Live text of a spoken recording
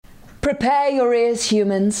Prepare your ears,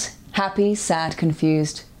 humans. Happy, Sad,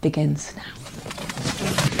 Confused begins now.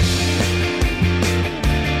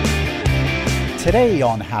 Today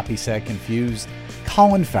on Happy, Sad, Confused,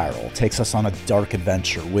 Colin Farrell takes us on a dark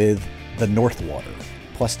adventure with The Northwater,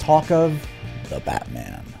 plus talk of the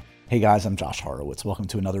Batman. Hey guys, I'm Josh Horowitz. Welcome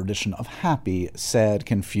to another edition of Happy, Sad,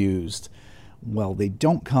 Confused. Well, they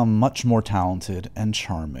don't come much more talented and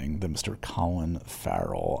charming than Mr. Colin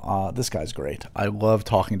Farrell. This guy's great. I love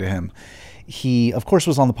talking to him. He, of course,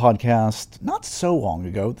 was on the podcast not so long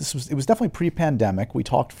ago. It was definitely pre-pandemic. We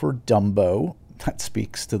talked for Dumbo. That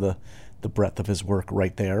speaks to the breadth of his work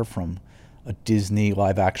right there, from a Disney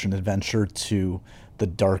live-action adventure to the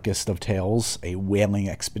darkest of tales, a whaling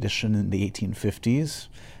expedition in the 1850s.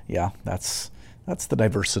 Yeah, that's the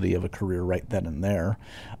diversity of a career right then and there.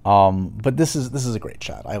 But this is a great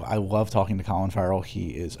chat. I love talking to Colin Farrell. He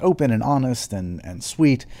is open and honest and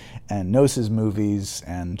sweet and knows his movies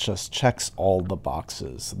and just checks all the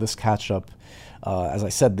boxes. This catch-up, as I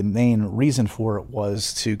said, the main reason for it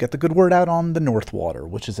was to get the good word out on The Northwater,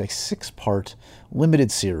 which is a 6-part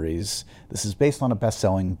limited series. This is based on a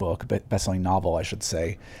best-selling novel, I should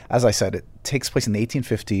say. As I said, it takes place in the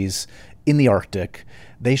 1850s in the Arctic.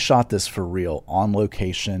 They shot this for real, on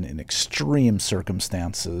location, in extreme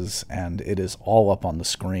circumstances, and it is all up on the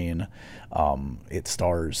screen. It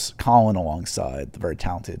stars Colin alongside the very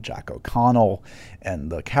talented Jack O'Connell,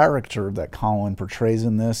 and the character that Colin portrays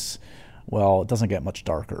in this, well, it doesn't get much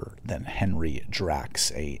darker than Henry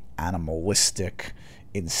Drax, a animalistic,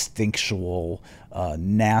 instinctual,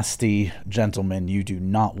 nasty gentleman you do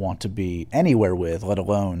not want to be anywhere with, let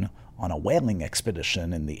alone on a whaling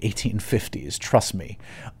expedition in the 1850s, trust me.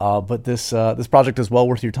 But this project is well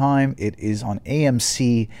worth your time. It is on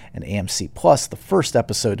AMC and AMC Plus. The first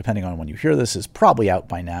episode, depending on when you hear this, is probably out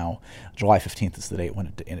by now. July 15th is the date when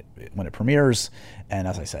it premieres. And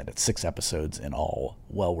as I said, it's 6 episodes in all.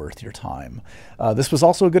 Well worth your time. This was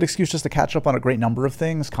also a good excuse just to catch up on a great number of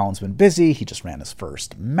things. Colin's been busy. He just ran his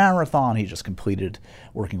first marathon. He just completed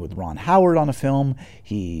working with Ron Howard on a film.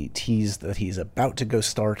 He teased that he's about to go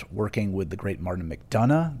start working with the great Martin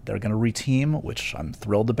McDonagh. They're going to reteam, which I'm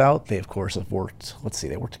thrilled about. They, of course, have worked,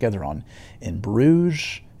 they worked together on In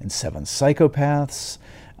Bruges, in Seven Psychopaths,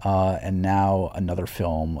 and now another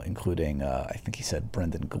film including, I think he said,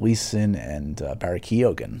 Brendan Gleeson and Barry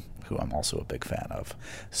Keoghan, who I'm also a big fan of.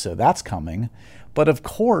 So that's coming. But of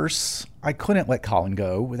course, I couldn't let Colin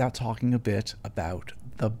go without talking a bit about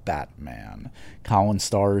the Batman. Colin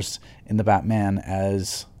stars in the Batman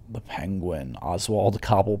as the Penguin, Oswald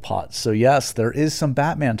Cobblepot. So yes, there is some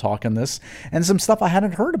Batman talk in this, and some stuff I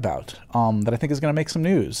hadn't heard about that I think is going to make some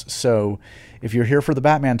news. So if you're here for the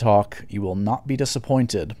Batman talk, you will not be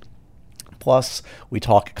disappointed. Plus, we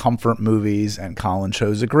talk comfort movies, and Colin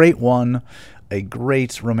chose a great one, a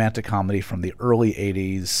great romantic comedy from the early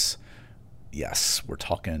 80s. Yes, we're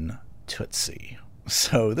talking Tootsie.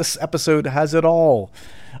 So this episode has it all.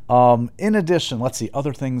 In addition, let's see,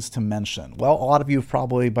 other things to mention. Well, a lot of you have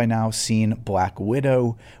probably by now seen Black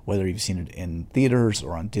Widow, whether you've seen it in theaters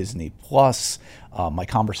or on Disney+. My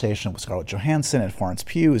conversation with Scarlett Johansson and Florence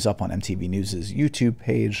Pugh is up on MTV News' YouTube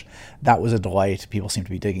page. That was a delight. People seem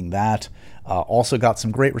to be digging that. Also got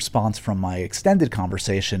some great response from my extended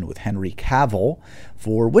conversation with Henry Cavill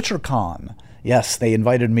for WitcherCon. Yes, Henry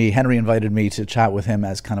invited me to chat with him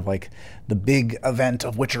as kind of like the big event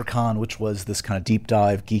of WitcherCon, which was this kind of deep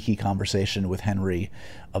dive, geeky conversation with Henry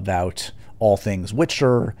about all things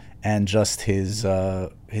Witcher and just his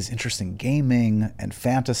interest in gaming and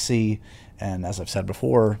fantasy. And as I've said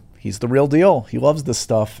before, he's the real deal. He loves this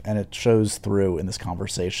stuff, and it shows through in this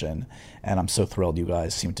conversation. And I'm so thrilled you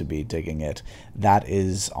guys seem to be digging it. That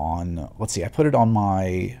is on, I put it on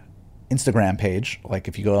my Instagram page. Like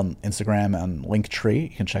if you go on Instagram and Linktree, you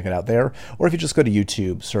can check it out there. Or if you just go to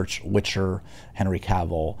YouTube, search Witcher Henry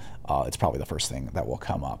Cavill, it's probably the first thing that will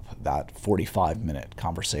come up. That 45-minute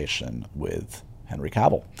conversation with Henry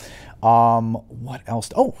Cavill. What else?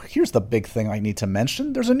 Oh, here's the big thing I need to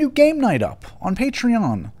mention. There's a new game night up on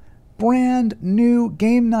Patreon. Brand new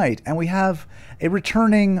game night. And we have a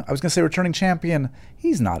returning champion.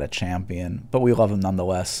 He's not a champion, but we love him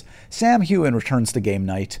nonetheless. Sam Heughan returns to game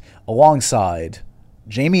night alongside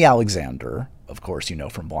Jamie Alexander, of course you know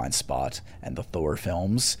from Blind Spot and the Thor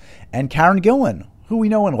films, and Karen Gillan, who we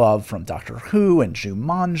know and love from Doctor Who and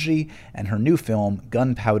Jumanji, and her new film,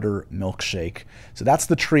 Gunpowder Milkshake. So that's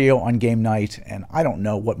the trio on game night, and I don't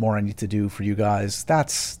know what more I need to do for you guys.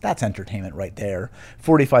 That's entertainment right there.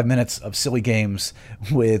 45 minutes of silly games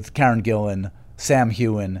with Karen Gillan, Sam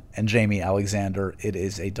Heughan, and Jamie Alexander. It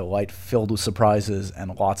is a delight filled with surprises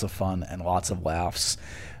and lots of fun and lots of laughs.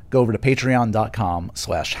 Go over to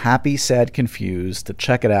patreon.com/happysadconfused to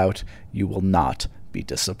check it out. You will not be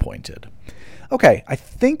disappointed. Okay, I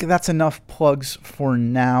think that's enough plugs for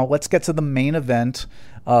now. Let's get to the main event.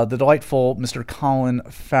 The delightful Mr. Colin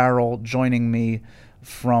Farrell joining me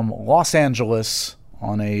from Los Angeles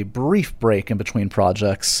on a brief break in between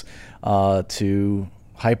projects to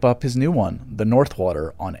hype up his new one, The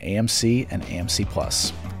Northwater, on AMC and AMC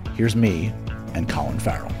Plus. Here's me and Colin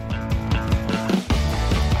Farrell.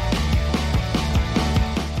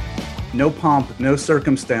 No pomp, no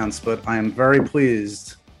circumstance, but I am very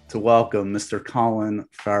pleased to welcome Mr. Colin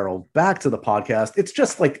Farrell back to the podcast. It's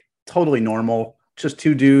just like totally normal, just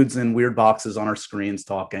two dudes in weird boxes on our screens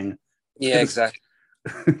talking. Yeah, exactly.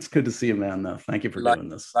 It's good to see you, man, though. Thank you for doing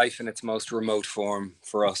this. Life in its most remote form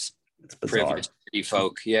for us. It's bizarre. Privileged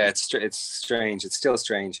folk. Yeah, it's strange. It's still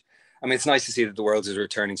strange. I mean, it's nice to see that the world is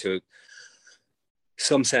returning to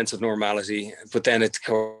some sense of normality, but then, of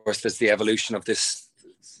course, there's the evolution of this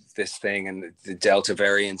thing and the Delta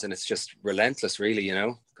variant, and it's just relentless, really, you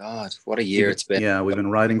know. God, what a year it's been. Yeah, we've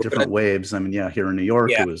been riding different waves. I mean, yeah, here in New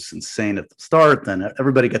York, it was insane at the start. Then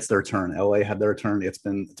everybody gets their turn. LA had their turn. It's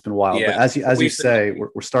been wild. Yeah. But as you say,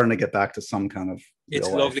 we're starting to get back to some kind of. It's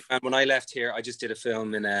lovely, man. When I left here, I just did a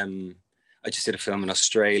film in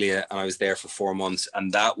Australia, and I was there for 4 months,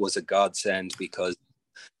 and that was a godsend because,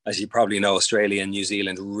 as you probably know, Australia and New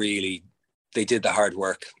Zealand really. They did the hard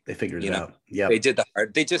work. They figured it out. Yeah, they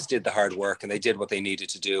just did the hard work, and they did what they needed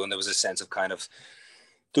to do. And there was a sense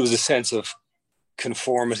of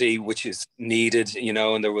conformity, which is needed, you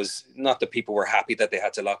know. And there was not that people were happy that they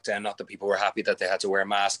had to lock down, not that people were happy that they had to wear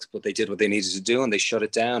masks, but they did what they needed to do, and they shut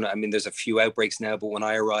it down. I mean, there's a few outbreaks now, but when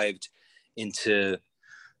I arrived into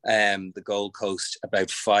the Gold Coast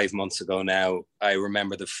about 5 months ago now, I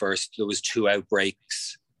remember there was two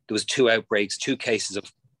outbreaks. There was two cases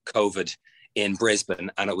of COVID in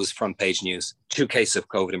Brisbane, and it was front page news. 2 cases of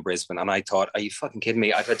COVID in Brisbane, and I thought, are you fucking kidding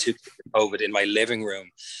me? I've had 2 cases of COVID in my living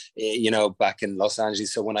room, you know, back in Los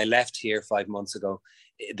Angeles. So when I left here 5 months ago,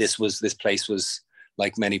 this place was,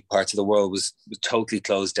 like many parts of the world, was totally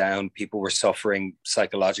closed down. People were suffering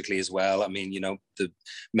psychologically as well. I mean, you know, the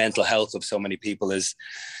mental health of so many people has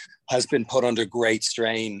been put under great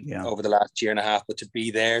strain over the last year and a half. But to be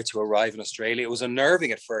there, to arrive in Australia, it was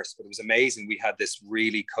unnerving at first, but it was amazing. We had this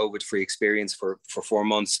really COVID-free experience for 4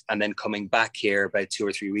 months. And then coming back here about 2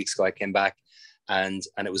 or 3 weeks ago, I came back and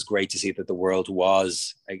it was great to see that the world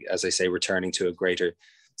was, as I say, returning to a greater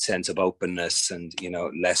sense of openness and, you know,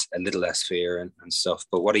 a little less fear and stuff.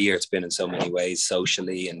 But what a year it's been in so many ways,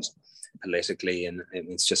 socially and politically. And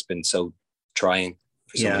it's just been so trying.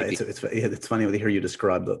 Yeah, it's funny when I hear you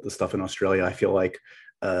describe the stuff in Australia. I feel like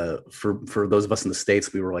for those of us in the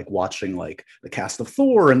States, we were like watching like the cast of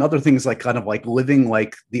Thor and other things, like kind of like living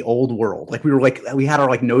like the old world. Like we had our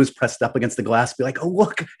like nose pressed up against the glass, be like, oh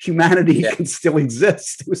look, humanity can still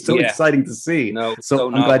exist. It was so exciting to see.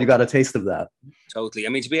 I'm glad you got a taste of that. Totally. I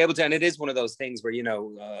mean, to be able to, and it is one of those things where, you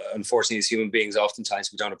know, unfortunately, as human beings,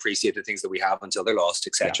 oftentimes we don't appreciate the things that we have until they're lost,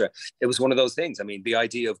 etc. It was one of those things. I mean, the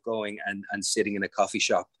idea of going and sitting in a coffee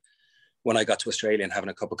shop when I got to Australia and having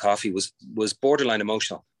a cup of coffee was borderline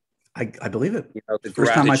emotional. I believe it. You know, the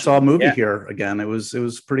first time I saw a movie here again, it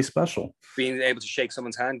was pretty special. Being able to shake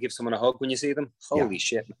someone's hand, give someone a hug when you see them. Holy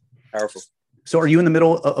shit, powerful. So are you in the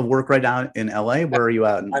middle of work right now in LA? Where are you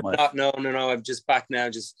at? I'm not, no. I'm just back now,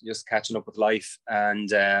 just catching up with life.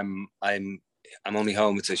 And I'm only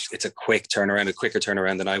home. It's a quicker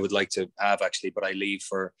turnaround than I would like to have, actually. But I leave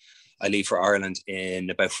for Ireland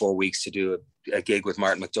in about 4 weeks to do a gig with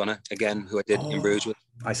Martin McDonagh again, who I did in Bruges with.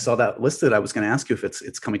 I saw that listed. I was going to ask you if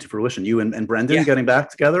it's coming to fruition. You and Brendan getting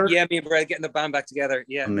back together? Yeah, me and Brendan getting the band back together.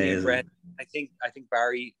 Yeah, amazing. Me and Brendan. I think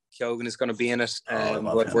Barry Keoghan is going to be in it.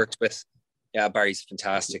 Who I've worked with. Yeah, Barry's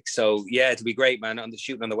fantastic. So yeah, it'll be great, man.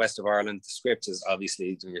 Shooting on the west of Ireland. The script is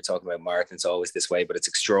obviously, when you're talking about Martin, it's always this way, but it's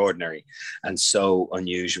extraordinary and so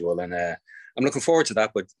unusual. And I'm looking forward to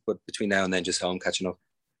that. But between now and then, just home catching up.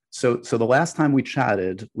 So the last time we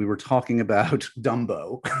chatted, we were talking about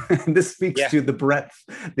Dumbo. And this speaks to the breadth,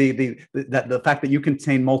 the fact that you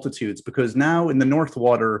contain multitudes, because now in the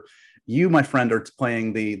Northwater, you, my friend, are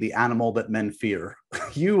playing the animal that men fear.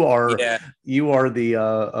 You are the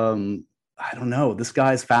I don't know. This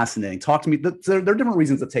guy is fascinating. Talk to me. There are different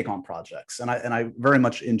reasons to take on projects, and I very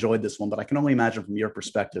much enjoyed this one. But I can only imagine from your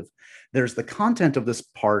perspective, there's the content of this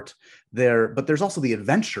part there, but there's also the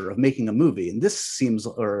adventure of making a movie. And this seems,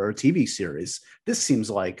 or a TV series, this seems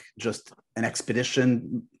like just an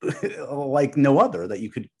expedition like no other that you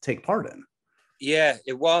could take part in. Yeah,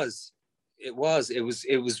 it was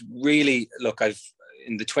really. Look,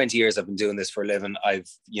 in the 20 years I've been doing this for a living, I've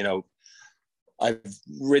I've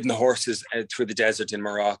ridden horses through the desert in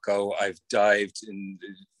Morocco. I've dived in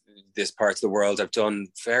this part of the world. I've done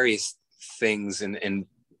various things in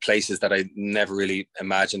places that I never really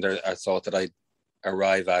imagined or thought that I'd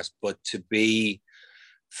arrive at. But to be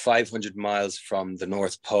 500 miles from the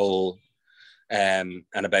North Pole and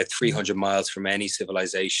about 300 miles from any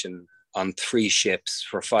civilization on 3 ships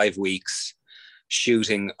for 5 weeks,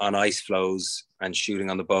 shooting on ice floes and shooting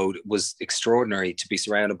on the boat was extraordinary. To be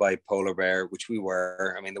surrounded by polar bear, which we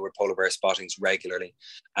were. I mean, there were polar bear spottings regularly,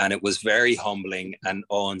 and it was very humbling and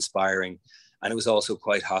awe-inspiring. And it was also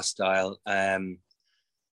quite hostile.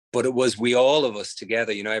 But it was all of us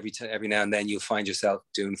together, you know, every now and then you'll find yourself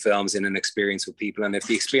doing films in an experience with people. And if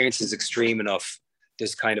the experience is extreme enough,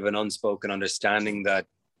 there's kind of an unspoken understanding that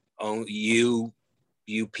you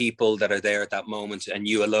people that are there at that moment and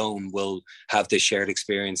you alone will have this shared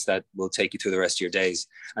experience that will take you through the rest of your days.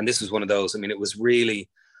 And this was one of those. I mean, it was very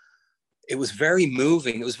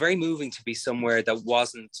moving. It was very moving to be somewhere that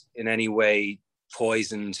wasn't in any way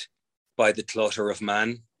poisoned by the clutter of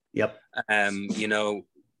man. Yep. You know,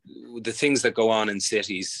 the things that go on in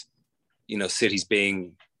cities, you know, cities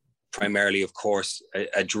being primarily, of course,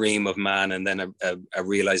 a dream of man, and then a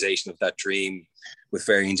realization of that dream with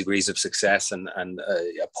varying degrees of success and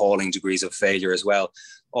appalling degrees of failure as well.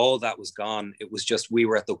 All that was gone. It was just, we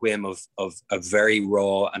were at the whim of a very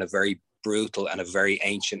raw and a very brutal and a very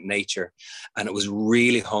ancient nature. And it was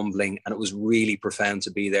really humbling and it was really profound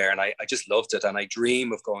to be there. And I just loved it. And I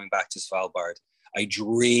dream of going back to Svalbard. I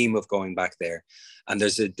dream of going back there. And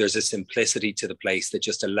there's a simplicity to the place that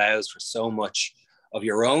just allows for so much of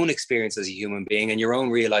your own experience as a human being and your own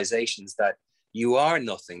realizations that you are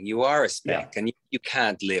nothing, you are a speck. Yeah. And you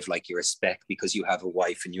can't live like you're a speck because you have a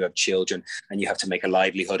wife and you have children and you have to make a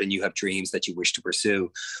livelihood and you have dreams that you wish to pursue.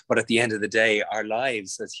 But at the end of the day, our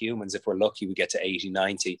lives as humans, if we're lucky, we get to 80,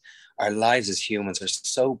 90, our lives as humans are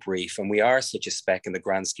so brief and we are such a speck in the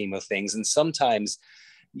grand scheme of things. And sometimes,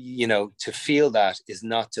 you know, to feel that is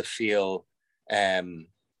not to feel,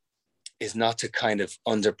 is not to kind of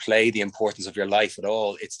underplay the importance of your life at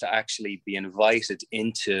all. It's to actually be invited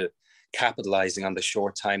into capitalizing on the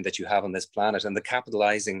short time that you have on this planet. And the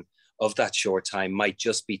capitalizing of that short time might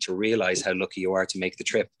just be to realize how lucky you are to make the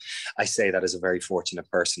trip. I say that as a very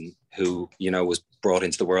fortunate person who, you know, was brought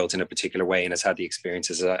into the world in a particular way and has had the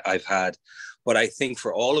experiences that I've had. But I think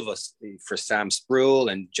for all of us, for Sam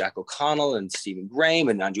Spruill and Jack O'Connell and Stephen Graham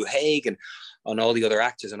and Andrew Haigh and all the other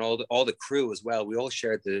actors and all the crew as well, we all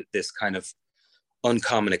shared this kind of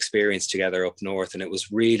uncommon experience together up north. And it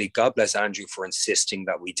was really, God bless Andrew for insisting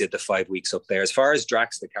that we did the 5 weeks up there. As far as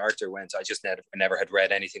Drax the character went, I just never had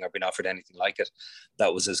read anything or been offered anything like it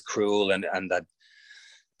that was as cruel and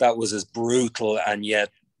that was as brutal, and yet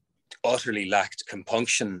utterly lacked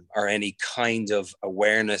compunction or any kind of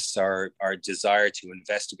awareness or desire to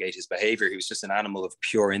investigate his behavior. He was just an animal of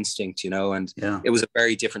pure instinct, you know. And yeah, it was a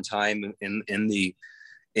very different time in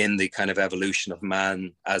the kind of evolution of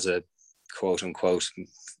man as a quote unquote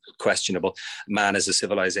questionable man as a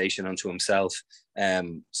civilization unto himself.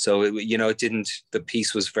 So the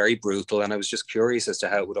piece was very brutal, and I was just curious as to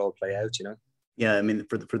how it would all play out, you know. Yeah, I mean,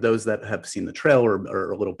 for those that have seen the trailer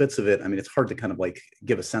or little bits of it, I mean, it's hard to kind of like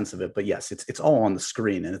give a sense of it, but yes, it's all on the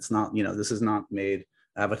screen, and it's not, you know, this is not made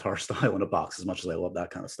Avatar style in a box, as much as I love that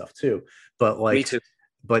kind of stuff too. But like, me too.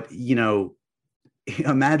 But you know,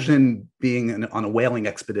 imagine being on a whaling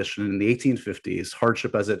expedition in the 1850s,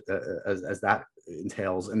 hardship as that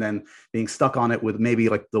entails, and then being stuck on it with maybe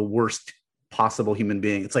like the worst possible human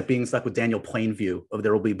being. It's like being stuck with Daniel Plainview of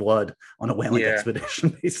There Will Be Blood on a whaling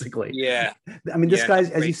expedition, basically. Yeah. I mean, this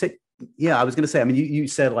guy's, as you said, I was going to say, I mean, you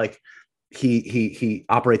said like he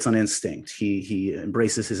operates on instinct. He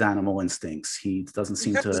embraces his animal instincts. He doesn't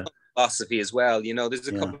seem to philosophy as well. You know, there's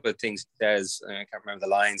a couple of things he says, I can't remember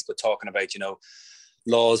the lines, but talking about, you know,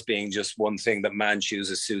 laws being just one thing that man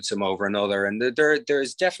chooses suits him over another. And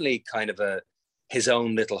there's definitely kind of his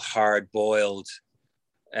own little hard-boiled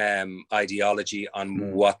ideology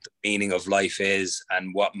on what the meaning of life is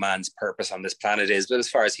and what man's purpose on this planet is. But as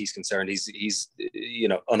far as he's concerned, he's you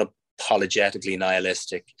know, unapologetically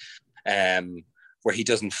nihilistic, where he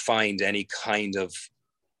doesn't find any kind of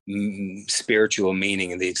spiritual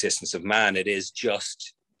meaning in the existence of man. It is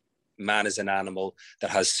just man is an animal that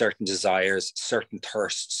has certain desires, certain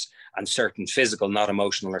thirsts, and certain physical, not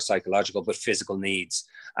emotional or psychological, but physical needs.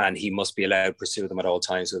 And he must be allowed to pursue them at all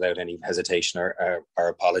times without any hesitation or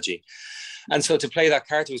apology. And so to play that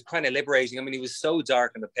character was kind of liberating. I mean, he was so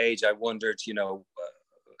dark on the page. I wondered, you know,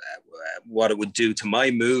 what it would do to my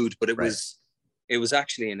mood, but it it was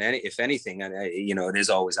actually if anything, and it is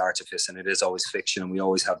always artifice and it is always fiction, and we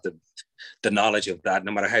always have the knowledge of that.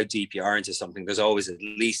 No matter how deep you are into something, there's always at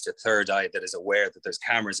least a third eye that is aware that there's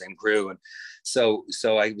cameras and crew. And so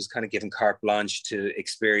I was kind of given carte blanche to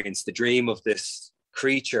experience the dream of this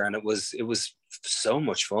creature, and it was so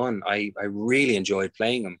much fun. I really enjoyed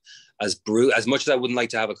playing him as much as I wouldn't like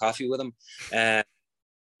to have a coffee with him,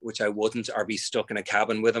 which I wouldn't, or be stuck in a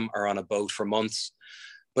cabin with him or on a boat for months.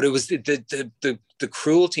 But it was the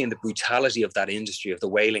cruelty and the brutality of that industry, of the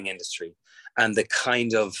whaling industry, and the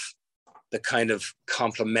kind of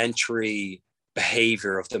complementary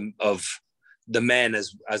behavior of the men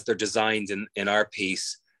as they're designed in our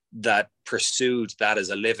piece, that pursued that as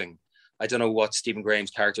a living. I don't know what Stephen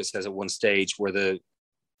Graham's character says at one stage, where the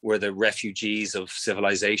refugees of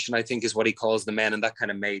civilization, I think is what he calls the men, and that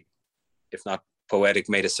kind of made, if not poetic,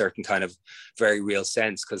 made a certain kind of very real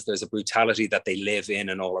sense, because there's a brutality that they live in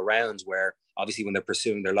and all around, where obviously when they're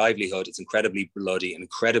pursuing their livelihood, it's incredibly bloody,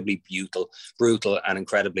 incredibly brutal and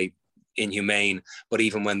incredibly inhumane. But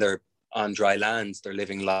even when they're on dry lands, they're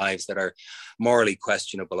living lives that are morally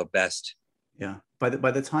questionable at best. Yeah.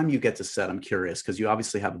 By the time you get to set, I'm curious, because you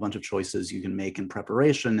obviously have a bunch of choices you can make in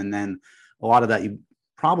preparation, and then a lot of that you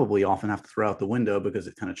probably often have to throw out the window because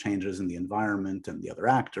it kind of changes in the environment and the other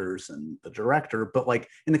actors and the director. But like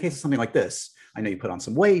in the case of something like this, I know you put on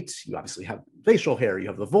some weight, you obviously have facial hair, you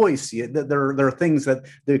have the voice, there are things that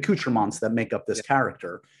the accoutrements that make up this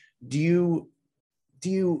character. Does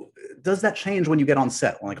that change when you get on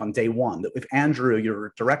set, like on day one? If Andrew,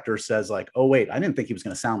 your director, says like, oh wait, I didn't think he was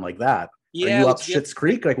going to sound like that. Yeah, are you up Schitt's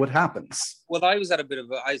Creek? Like, what happens? Well, to be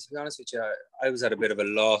honest with you, I was at a bit of a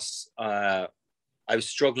loss. I was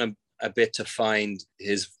struggling a bit to find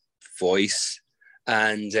his voice,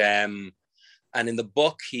 and in the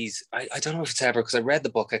book, I don't know if it's ever, because I read the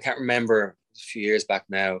book, I can't remember, a few years back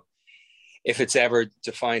now, if it's ever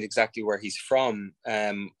defined exactly where he's from.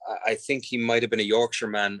 I think he might have been a Yorkshire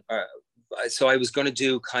man. So I was going to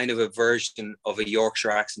do kind of a version of a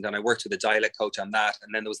Yorkshire accent, and I worked with a dialect coach on that.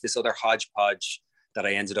 And then there was this other hodgepodge that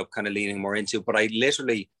I ended up kind of leaning more into. But I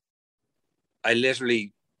literally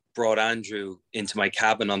brought Andrew into my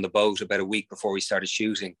cabin on the boat about a week before we started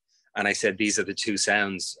shooting. And I said, these are the two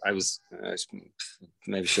sounds. I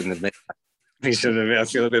maybe shouldn't admit that. I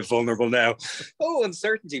feel a bit vulnerable now. Oh,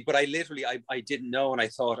 uncertainty. But I didn't know. And I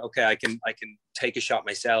thought, okay, I can take a shot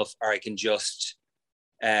myself, or I can just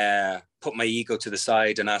put my ego to the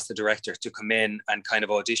side and ask the director to come in and kind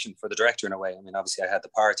of audition for the director in a way. I mean, obviously I had the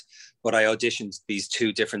part, but I auditioned these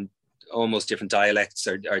two almost different dialects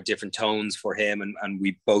or different tones for him, and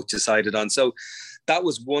we both decided on. So that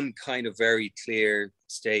was one kind of very clear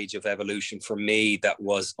stage of evolution for me that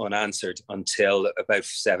was unanswered until about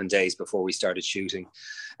 7 days before we started shooting.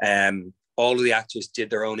 All of the actors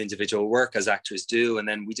did their own individual work, as actors do, and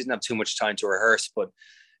then we didn't have too much time to rehearse, but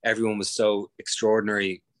everyone was so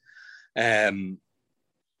extraordinary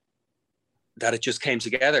that it just came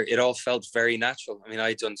together. It all felt very natural. I mean,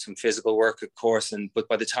 I'd done some physical work, of course, but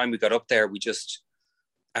by the time we got up there,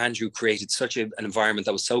 Andrew created such an environment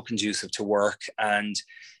that was so conducive to work, and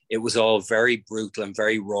it was all very brutal and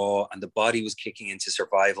very raw, and the body was kicking into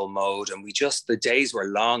survival mode. And the days were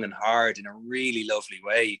long and hard in a really lovely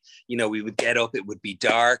way. We would get up, it would be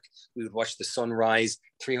dark, we would watch the sunrise,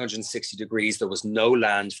 360 degrees. There was no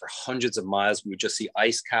land for hundreds of miles. We would just see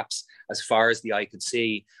ice caps as far as the eye could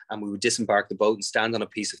see. And we would disembark the boat and stand on a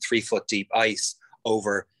piece of 3-foot deep ice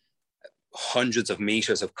over hundreds of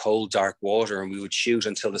meters of cold, dark water. And we would shoot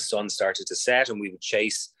until the sun started to set, and we would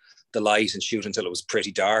chase the light and shoot until it was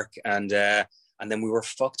pretty dark. And then we were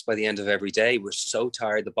fucked by the end of every day. We're so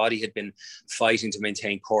tired. The body had been fighting to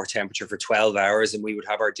maintain core temperature for 12 hours, and we would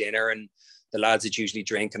have our dinner, and the lads would usually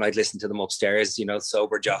drink, and I'd listen to them upstairs,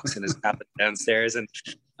 sober jocks in his cabin downstairs, and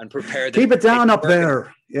prepare them. Keep it down up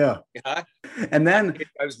there. Yeah. And then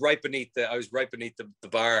I was right beneath the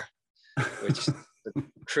bar, which the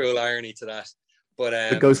cruel irony to that.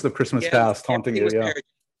 But the ghost of Christmas past haunting you. Yeah.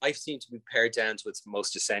 Life seemed to be pared down to its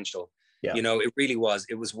most essential. Yeah. It really was.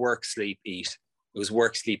 It was work, sleep, eat. It was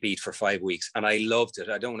work, sleep, eat for 5 weeks. And I loved it.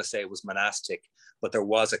 I don't want to say it was monastic, but there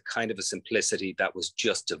was a kind of a simplicity that was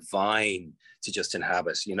just divine to just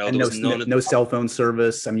inhabit. And no cell phone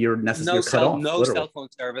service. I mean, you're necessarily cut off. No cell phone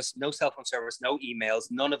service, no emails,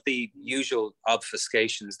 none of the usual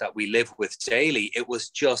obfuscations that we live with daily. It was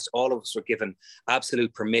just, all of us were given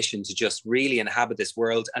absolute permission to just really inhabit this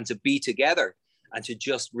world and to be together. And to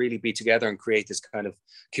just really be together and create this kind of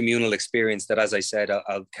communal experience that, as I said,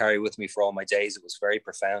 I'll carry with me for all my days. It was very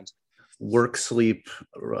profound. Work, sleep,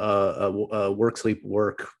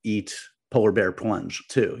 work, eat. polar bear plunge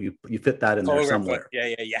too. You fit that in there somewhere.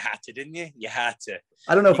 Yeah, you had to, didn't you? You had to.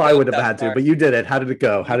 I don't know if I would have had to, but you did it. How did it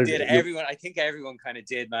go? How did it? Everyone? I think everyone kind of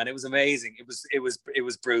did, man. It was amazing. It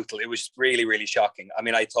was brutal. It was really, really shocking. I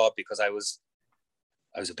mean, I thought because I was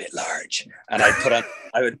a bit large, and I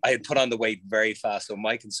had put on the weight very fast. So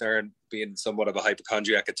my concern, being somewhat of a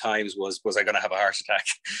hypochondriac at times, was I going to have a heart attack?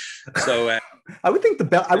 So I would think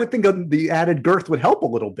the added girth would help a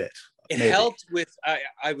little bit. It helped with.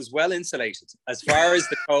 I was well insulated as far as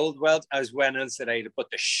the cold. Well, I was well insulated, but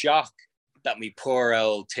the shock that me poor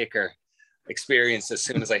old ticker experienced as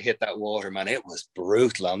soon as I hit that water, man, it was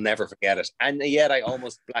brutal. I'll never forget it. And yet I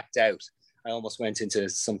almost blacked out. I almost went into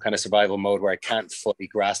some kind of survival mode where I can't fully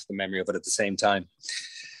grasp the memory of it at the same time.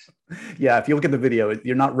 Yeah, if you look at the video,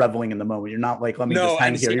 you're not reveling in the moment. You're not like, let me just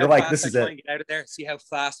hang here. You're like, this is it. Get out of there. See how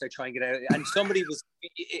fast I try and get out. And somebody was,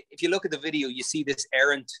 if you look at the video, you see this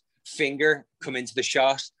errant finger come into the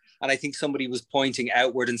shot. And I think somebody was pointing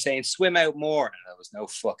outward and saying, swim out more. And there was no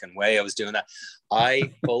fucking way I was doing that.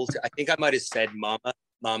 I think I might have said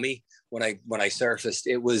mommy when I surfaced.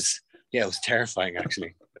 It was terrifying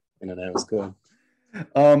actually. That was good.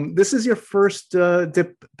 This is your first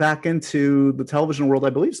dip back into the television world,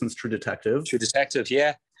 I believe, since True Detective. True Detective,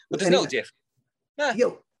 yeah. But there's no difference.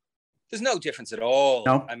 There's no difference at all.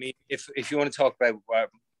 No? I mean, if you want to talk about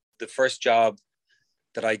the first job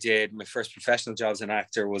that I did, my first professional job as an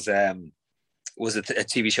actor was a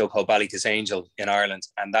TV show called Ballycus Angel in Ireland,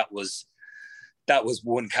 and that was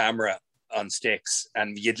one camera on sticks,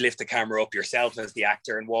 and you'd lift the camera up yourself as the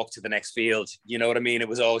actor and walk to the next field. You know what I mean? It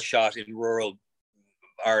was all shot in rural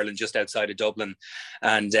Ireland, just outside of Dublin,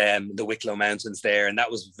 and the Wicklow Mountains there, and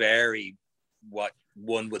that was very what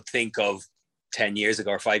one would think of 10 years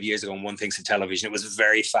ago or 5 years ago when one thinks of television. It was a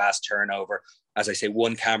very fast turnover. As I say,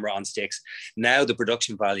 one camera on sticks. Now the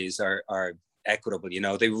production values are equitable.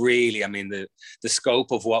 They really, I mean, the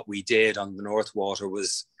scope of what we did on the North Water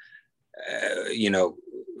was,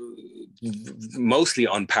 mostly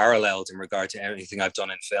unparalleled in regard to anything I've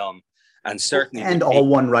done in film. And certainly, and all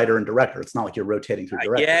one writer and director. It's not like you're rotating through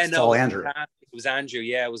directors. It's all Andrew. It was Andrew.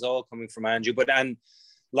 Yeah, it was all coming from Andrew. And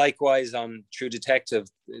likewise on True Detective,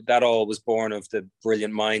 that all was born of the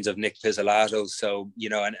brilliant minds of Nick Pizzolatto. So,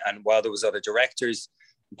 and while there was other directors,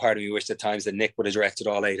 part of me wished at times that Nick would have directed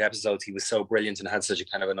all 8 episodes. He was so brilliant and had such a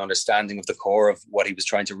kind of an understanding of the core of what he was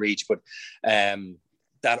trying to reach. But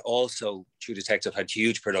that also, True Detective had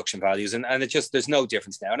huge production values, and it just, there's no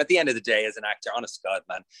difference now. And at the end of the day, as an actor, honest to God,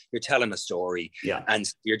 man, you're telling a story, and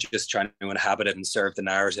you're just trying to inhabit it and serve the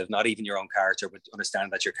narrative, not even your own character, but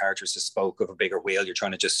understand that your character is a spoke of a bigger wheel. You're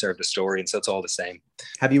trying to just serve the story, and so it's all the same.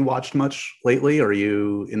 Have you watched much lately? Are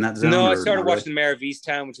you in that zone? No, I started watching Mayor of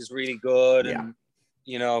Easttown, which is really good, and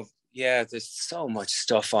there's so much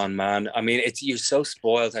stuff on, man. I mean, you're so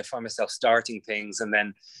spoiled. I find myself starting things, and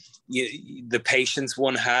then the patience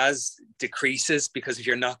one has decreases, because if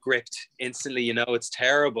you're not gripped instantly, it's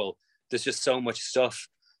terrible. There's just so much stuff.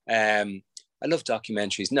 I love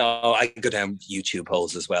documentaries. No, I go down YouTube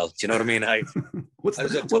holes as well. Do you know what I mean? What's a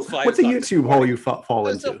YouTube hole you fall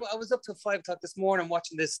into? I was up till 5 o'clock this morning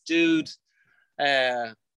watching this dude.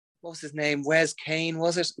 What was his name? Wes Kane,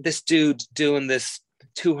 was it? This dude doing this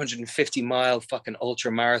 250-mile fucking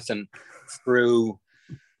ultra marathon through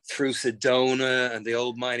Sedona and the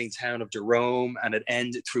old mining town of Jerome, and it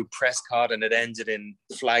ended through Prescott, and it ended in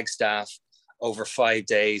Flagstaff over 5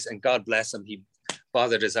 days. And God bless him, he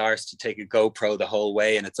bothered his arse to take a GoPro the whole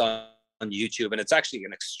way, and it's on YouTube, and it's actually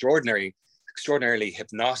an extraordinarily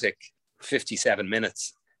hypnotic 57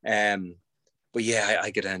 minutes. But yeah, I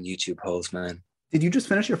get on YouTube holes, man. Did you just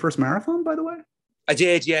finish your first marathon, by the way? I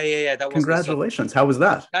did, yeah. That was congratulations. How was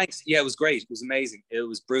that? Thanks. Yeah, it was great. It was amazing. It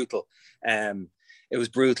was brutal. It was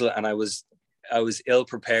brutal, and I was ill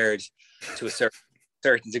prepared to a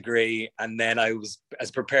certain degree, and then I was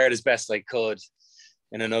as prepared as best I could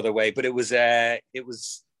in another way. But it was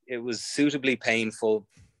suitably painful.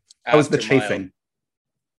 How was the chafing?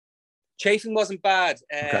 Chafing wasn't bad.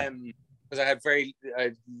 Okay. Because I had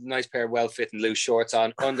a nice pair of well-fitting loose shorts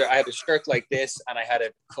on. I had a shirt like this, and I had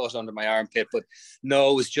a cut under my armpit. But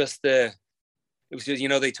no, it was just they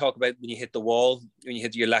talk about when you hit the wall, when you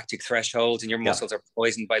hit your lactic threshold, and your muscles are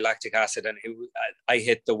poisoned by lactic acid. And I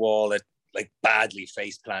hit the wall at badly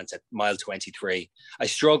face plant at mile 23. I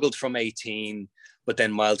struggled from 18, but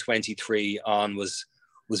then mile 23 on was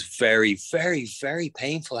very, very, very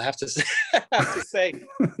painful. I have to say.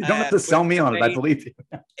 You don't have to sell me on it. I believe you.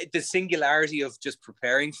 The singularity of just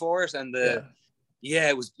preparing for it, and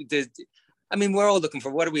it was. I mean, we're all looking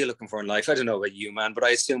for, what are we looking for in life? I don't know about you, man, but I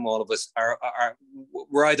assume all of us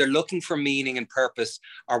we're either looking for meaning and purpose,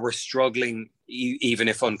 or we're struggling, even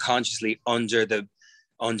if unconsciously, under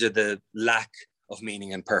the lack of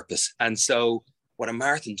meaning and purpose. And so what a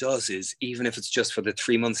marathon does is, even if it's just for the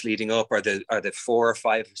 3 months leading up, or the 4 or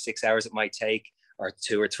 5 or 6 hours it might take, or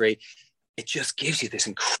 2 or 3, it just gives you this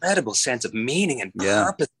incredible sense of meaning and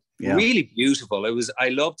purpose. Yeah. Really beautiful. I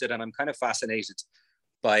loved it, and I'm kind of fascinated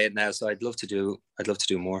by it now. So I'd love to do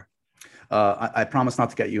more. I promise not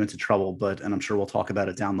to get you into trouble, and I'm sure we'll talk about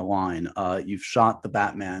it down the line. You've shot The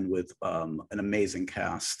Batman with an amazing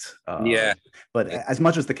cast. But as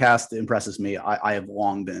much as the cast impresses me, I have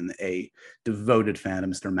long been a devoted fan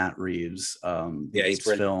of Mr. Matt Reeves. His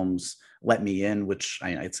films, Let Me In, which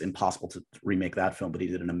it's impossible to remake that film, but he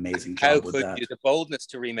did an amazing job with that. How could you? The boldness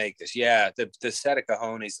to remake this. Yeah, the set of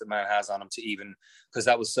cojones the man has on him to even, because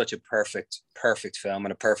that was such a perfect film,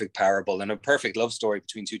 and a perfect parable, and a perfect love story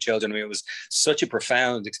between two children. I mean, it was such a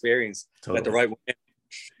profound experience. Totally. At the right way.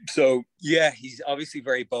 So yeah, he's obviously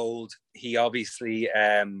very bold. He obviously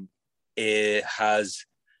has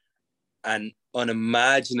an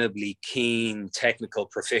unimaginably keen technical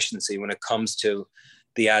proficiency when it comes to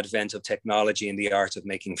the advent of technology and the art of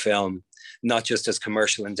making film, not just as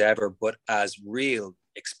commercial endeavor, but as real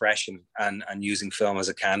expression, and using film as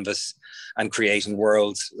a canvas and creating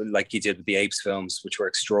worlds like he did with the Apes films, which were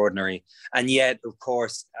extraordinary. And yet, of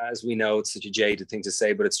course, as we know, it's such a jaded thing to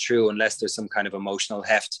say, but it's true, unless there's some kind of emotional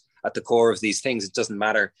heft at the core of these things, it doesn't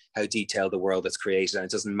matter how detailed the world that's created, and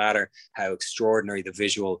it doesn't matter how extraordinary the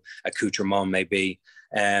visual accoutrement may be.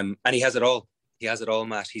 And he has it all. He has it all,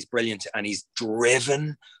 Matt. He's brilliant, and he's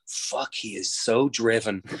driven. Fuck, he is so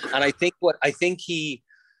driven. And I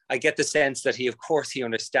get the sense that he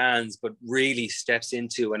understands, but really steps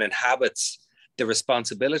into and inhabits the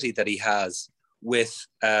responsibility that he has with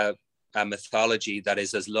a mythology that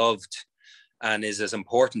is as loved and is as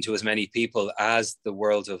important to as many people as the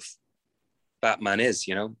world of Batman is,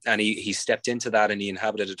 and he stepped into that, and he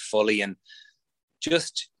inhabited it fully, and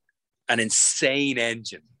just an insane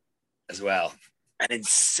engine as well. An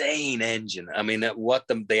insane engine. I mean, what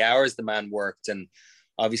the hours the man worked, and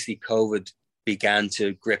obviously COVID began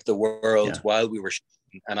to grip the world while we were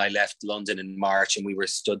shooting, and I left London in March, and we were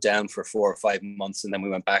stood down for 4 or 5 months, and then we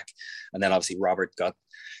went back, and then obviously Robert got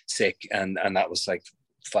sick, and that was like,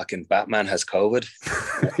 fucking Batman has COVID.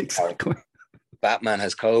 Exactly. Batman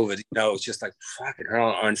has COVID. It's just like, fucking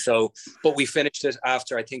hell. And so, but we finished it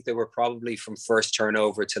after, I think they were probably from first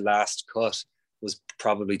turnover to last cut was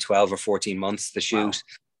probably 12 or 14 months to shoot. Wow.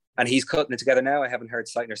 And he's cutting it together now. I haven't heard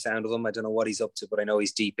sight nor sound of him. I don't know what he's up to, but I know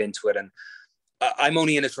he's deep into it. And I'm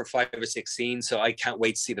only in it for 5 or 6 scenes, so I can't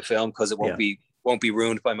wait to see the film, because it won't be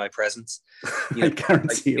ruined by my presence. I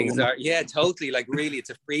guarantee you. Totally. Like, really, it's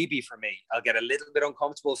a freebie for me. I'll get a little bit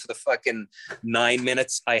uncomfortable for the fucking 9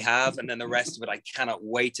 minutes I have, and then the rest of it, I cannot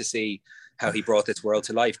wait to see how he brought this world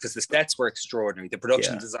to life, because the sets were extraordinary. The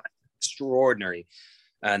production design extraordinary.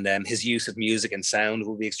 And his use of music and sound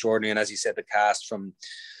will be extraordinary. And as you said, the cast from,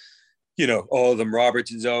 all of them, Robert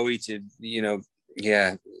to Zoe to,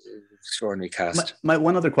 extraordinary cast. My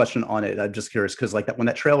one other question on it, I'm just curious, because like when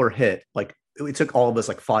that trailer hit, like it took all of us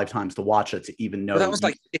like 5 times to watch it to even know. Well, that was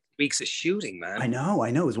like 6 weeks of shooting, man. I know,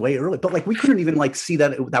 it was way early, but like we couldn't even like see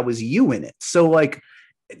that was you in it. So like,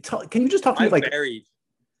 can you just talk to me? Like,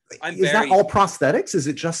 is that all prosthetics? Is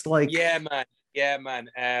it just like? Yeah, man.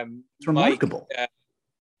 It's remarkable.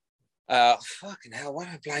 Fucking hell, why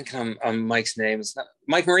am I blanking on Mike's name? It's not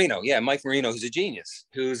Mike Marino. Yeah, Mike Marino, who's a genius,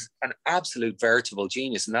 who's an absolute veritable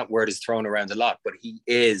genius. And that word is thrown around a lot, but he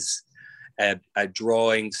is a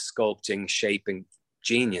drawing, sculpting, shaping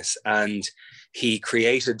genius. And he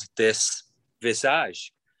created this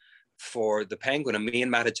visage for the Penguin. And me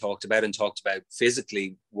and Matt had talked about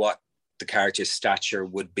physically what the character's stature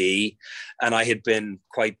would be, and I had been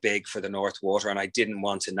quite big for the North Water, and I didn't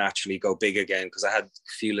want to naturally go big again, because I had a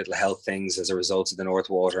few little health things as a result of the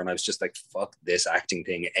North Water, and I was just like, fuck, this acting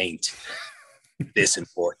thing ain't this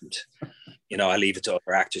important. I leave it to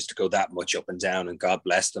other actors to go that much up and down, and God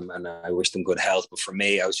bless them, and I wish them good health, but for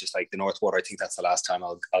me, I was just like, the North Water, I think that's the last time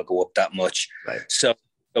I'll go up that much. Right. So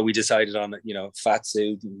we decided on fat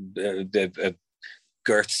suit, the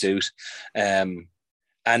girth suit,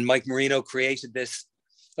 and Mike Marino created this.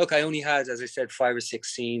 Look, I only had, as I said, 5 or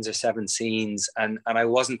 6 scenes or 7 scenes. And I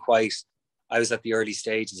wasn't quite, I was at the early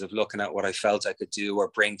stages of looking at what I felt I could do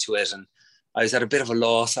or bring to it. And I was at a bit of a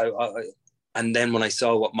loss. And then when I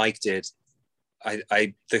saw what Mike did,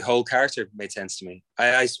 the whole character made sense to me.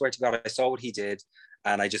 I swear to God, I saw what he did,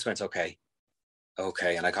 and I just went, okay.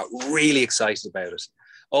 And I got really excited about it.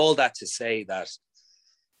 All that to say that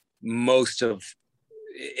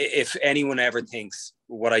if anyone ever thinks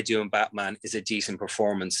what I do in Batman is a decent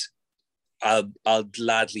performance, I'll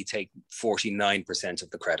gladly take 49% of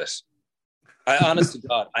the credit. I honest to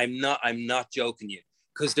God, I'm not joking you,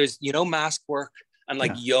 because there's, mask work, and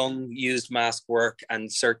like Jung used mask work,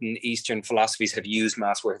 and certain Eastern philosophies have used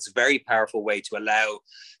mask work. It's a very powerful way to allow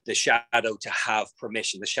the shadow to have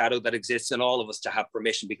permission, the shadow that exists in all of us to have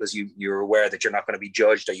permission, because you're aware that you're not going to be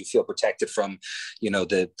judged, or you feel protected from,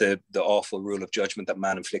 the awful rule of judgment that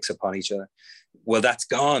man inflicts upon each other. Well, that's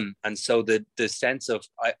gone. And so the sense of,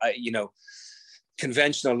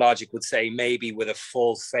 conventional logic would say maybe with a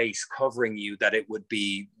full face covering you that it would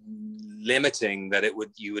be limiting, that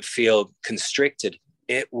you would feel constricted.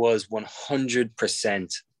 It was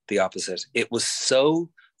 100% the opposite. It was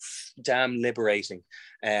so damn liberating.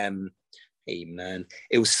 Hey man,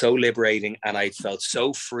 it was so liberating, and I felt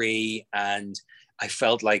so free, and I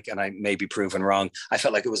felt like, and I may be proven wrong, I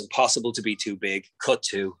felt like it was impossible to be too big. Cut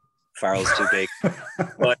to Farrell's too big,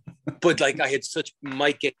 but like I had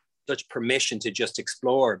might get such permission to just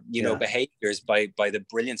explore, behaviors by the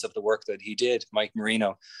brilliance of the work that he did, Mike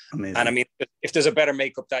Marino. Amazing. And I mean, if there's a better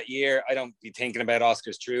makeup that year, I don't be thinking about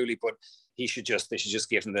Oscars truly, but they should just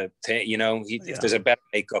give him if there's a better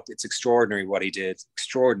makeup, it's extraordinary what he did.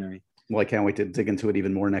 Extraordinary. Well, I can't wait to dig into it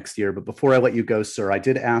even more next year. But before I let you go, sir, I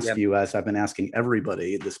did ask you, as I've been asking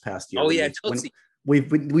everybody this past year. Oh yeah, Tootsie.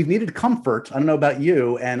 We've needed comfort. I don't know about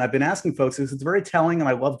you, and I've been asking folks because it's very telling, and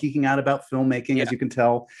I love geeking out about filmmaking, as you can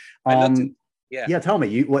tell. Tell me,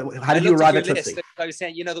 how did you arrive at Tootsie? I was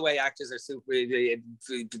saying, the way actors are super,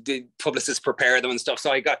 the publicists prepare them and stuff.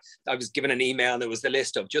 So I was given an email, and there was the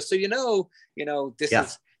list of, just so you know, this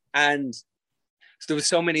is, and so there was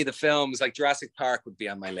so many of the films, like Jurassic Park would be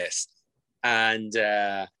on my list, and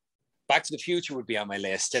Back to the Future would be on my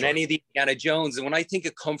list, and any of the Indiana Jones. And when I think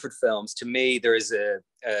of comfort films, to me, there is a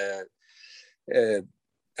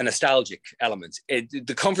nostalgic element.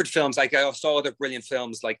 The comfort films, like I saw other brilliant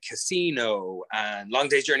films like Casino and Long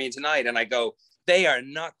Day's Journey into Night, and I go, they are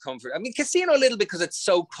not comfort. I mean, Casino a little bit because it's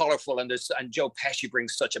so colorful, and Joe Pesci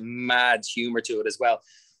brings such a mad humor to it as well.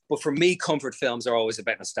 But for me, comfort films are always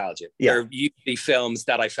about nostalgia. They're usually films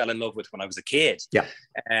that I fell in love with when I was a kid.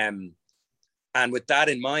 And with that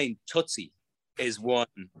in mind, Tootsie is one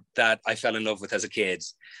that I fell in love with as a kid.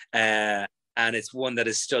 And it's one that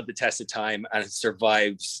has stood the test of time, and it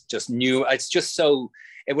survives it's just so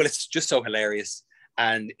hilarious.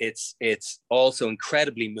 And it's also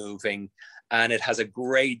incredibly moving. And it has a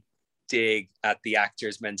great dig at the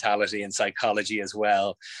actor's mentality and psychology as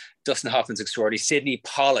well. Dustin Hoffman's extraordinary. Sidney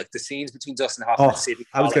Pollack, the scenes between Dustin Hoffman and Sidney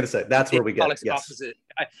Pollack. I was going to say, that's where we get it. Opposite.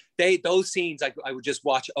 Those scenes I would just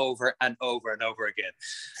watch over and over and over again.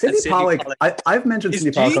 Sidney Pollack, I've mentioned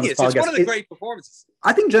Sidney Pollack on this podcast. It's one of the great performances.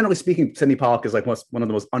 I think generally speaking, Sidney Pollack is like one of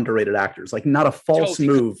the most underrated actors. Like, not a false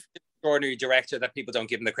move. Extraordinary director that people don't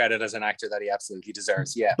give him the credit as an actor that he absolutely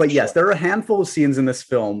deserves. Yeah, but yes, there are a handful of scenes in this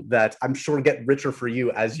film that I'm sure get richer for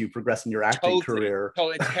you as you progress in your acting career.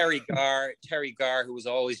 Terry Garr, who was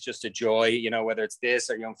always just a joy, whether it's this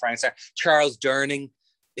or Young Frankenstein. Charles Durning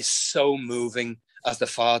is so moving as the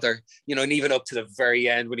father, and even up to the very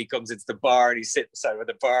end when he comes into the bar and he's sitting beside with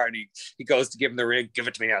the bar and he goes to give him the ring, give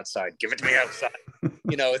it to me outside.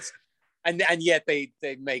 It's and yet they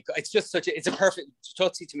make, it's just it's a perfect,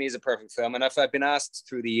 Tootsie to me is a perfect film. And if I've been asked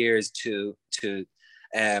through the years to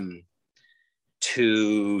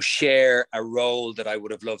share a role that I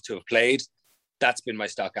would have loved to have played, that's been my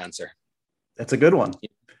stock answer. That's a good one.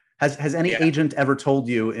 Has any agent ever told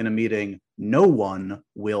you in a meeting, no one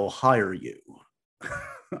will hire you?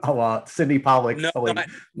 Sidney Pollack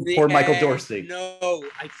or Michael Dorsey? No,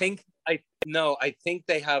 I think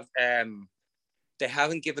they have. They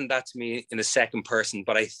haven't given that to me in the second person,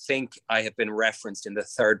 but I think I have been referenced in the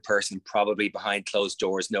third person, probably behind closed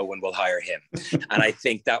doors. No one will hire him. And I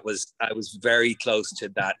think I was very close to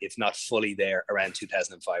that, if not fully there, around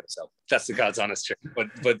 2005 or so. That's the God's honest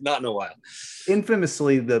truth, but not in a while.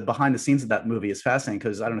 Infamously, the behind the scenes of that movie is fascinating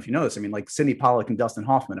because I don't know if you know this. I mean, like Sidney Pollack and Dustin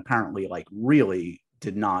Hoffman apparently really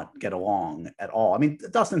did not get along at all. I mean,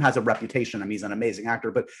 Dustin has a reputation. I mean, he's an amazing actor,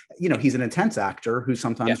 but he's an intense actor who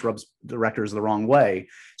sometimes rubs directors the wrong way.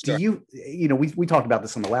 Sure. Do we talked about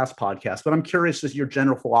this on the last podcast, but I'm curious as your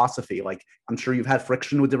general philosophy. Like, I'm sure you've had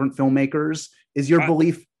friction with different filmmakers. Is your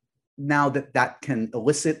belief now that can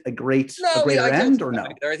elicit a greater end or no?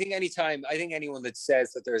 I think anyone that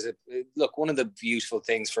says that there's one of the beautiful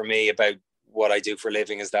things for me about what I do for a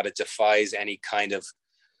living is that it defies any kind of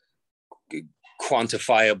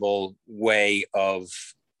quantifiable way of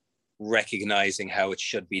recognizing how it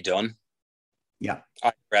should be done. Yeah.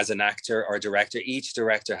 Either as an actor or director, each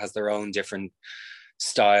director has their own different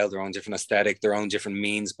style, their own different aesthetic, their own different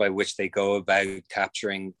means by which they go about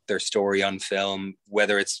capturing their story on film,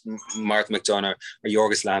 whether it's Martha McDonagh or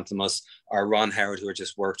Yorgos Lanthimos or Ron Howard, who I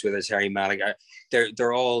just worked with, or Terry Malick.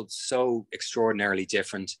 They're all so extraordinarily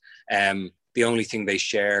different. The only thing they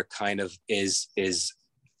share kind of is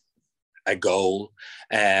a goal,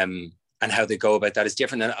 and how they go about that is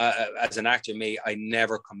different. And as an actor, I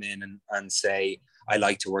never come in and say, I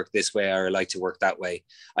like to work this way or I like to work that way.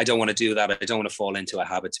 I don't want to do that. I don't want to fall into a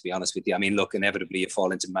habit, to be honest with you. I mean, look, inevitably you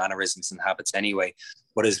fall into mannerisms and habits anyway,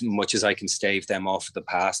 but as much as I can stave them off the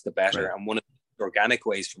past, the better. Right. And one of the organic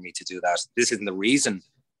ways for me to do that, this isn't the reason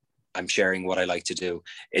I'm sharing what I like to do.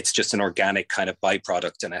 It's just an organic kind of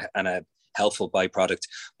byproduct and a helpful byproduct,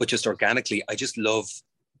 but just organically, I just love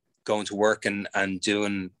going to work and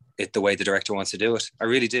doing it the way the director wants to do it. I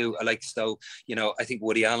really do. I think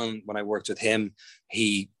Woody Allen, when I worked with him,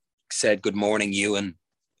 he said, "Good morning, Ewan,"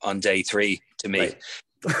 on day 3 to me.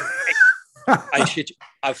 Right.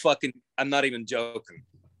 I'm not even joking.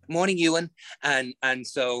 Morning, Ewan. And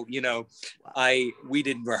so, we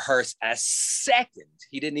didn't rehearse a second.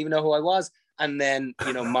 He didn't even know who I was. And then,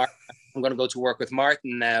 Martin, I'm going to go to work with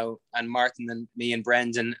Martin now, and Martin and me and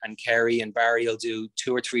Brendan and Kerry and Barry will do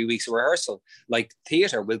 2 or 3 weeks of rehearsal. Like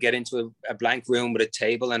theatre, we'll get into a blank room with a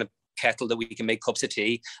table and a kettle that we can make cups of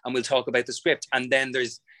tea, and we'll talk about the script. And then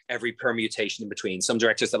there's every permutation in between. Some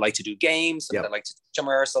directors that like to do games, some that like to teach a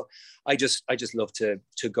rehearsal. I just love to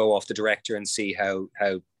go off the director and see how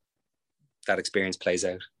that experience plays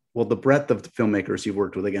out. Well, the breadth of the filmmakers you've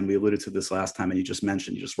worked with, again, we alluded to this last time, and you just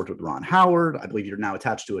mentioned you just worked with Ron Howard. I believe you're now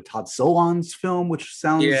attached to a Todd Solondz film, which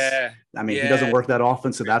sounds, he doesn't work that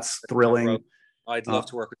often, so that's thrilling. I'd love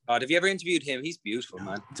to work with Todd. Have you ever interviewed him? He's beautiful,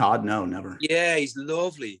 man. Todd, no, never. Yeah, he's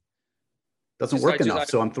lovely. Doesn't work enough,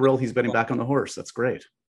 so I'm thrilled he's getting back on the horse. That's great.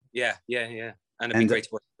 Yeah. And it'd be great to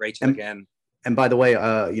work with Rachel again. And by the way,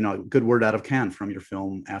 good word out of Cannes from your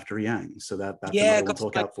film After Yang, so that's another one to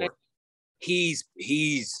look out for. He's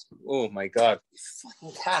oh my God,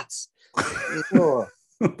 fucking cats.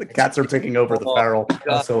 The cats are taking over the Farrell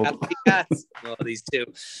household. Cats. Oh, these two.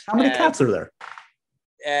 How many cats are there?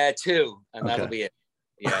 2, and that'll be it.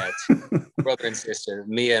 Yeah, brother and sister,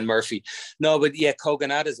 Mia and Murphy. No, but yeah,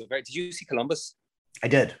 Kogonada is did you see Columbus? I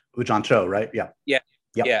did, with John Cho, right? Yeah.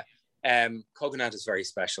 Kogonada is very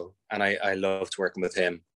special, and I loved working with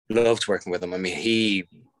him. I mean,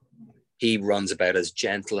 he runs about as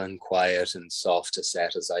gentle and quiet and soft a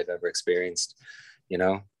set as I've ever experienced,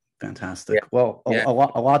 Fantastic. Yeah. Well,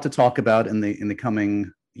 a lot to talk about in the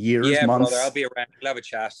coming years, months. Brother, I'll be around. We'll have a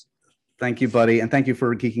chat. Thank you, buddy. And thank you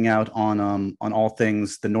for geeking out on all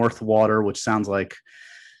things The North Water, which sounds like,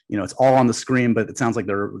 it's all on the screen, but it sounds like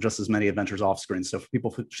there are just as many adventures off screen. So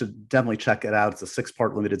people should definitely check it out. It's a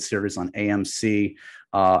 6-part limited series on AMC.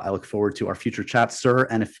 I look forward to our future chats, sir.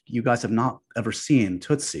 And if you guys have not ever seen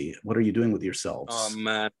Tootsie, what are you doing with yourselves? Oh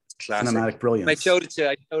man, classic. Cinematic brilliance. I showed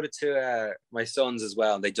it to my sons as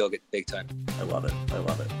well, and they dug it big time. I love it.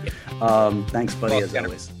 Yeah. Thanks, buddy, as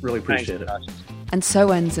always. Really appreciate it. And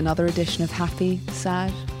so ends another edition of Happy,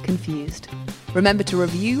 Sad, Confused. Remember to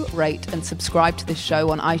review, rate, and subscribe to this show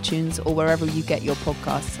on iTunes or wherever you get your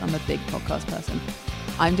podcasts. I'm a big podcast person.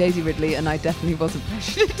 I'm Daisy Ridley, and I definitely wasn't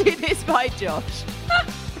pressured to do this by Josh.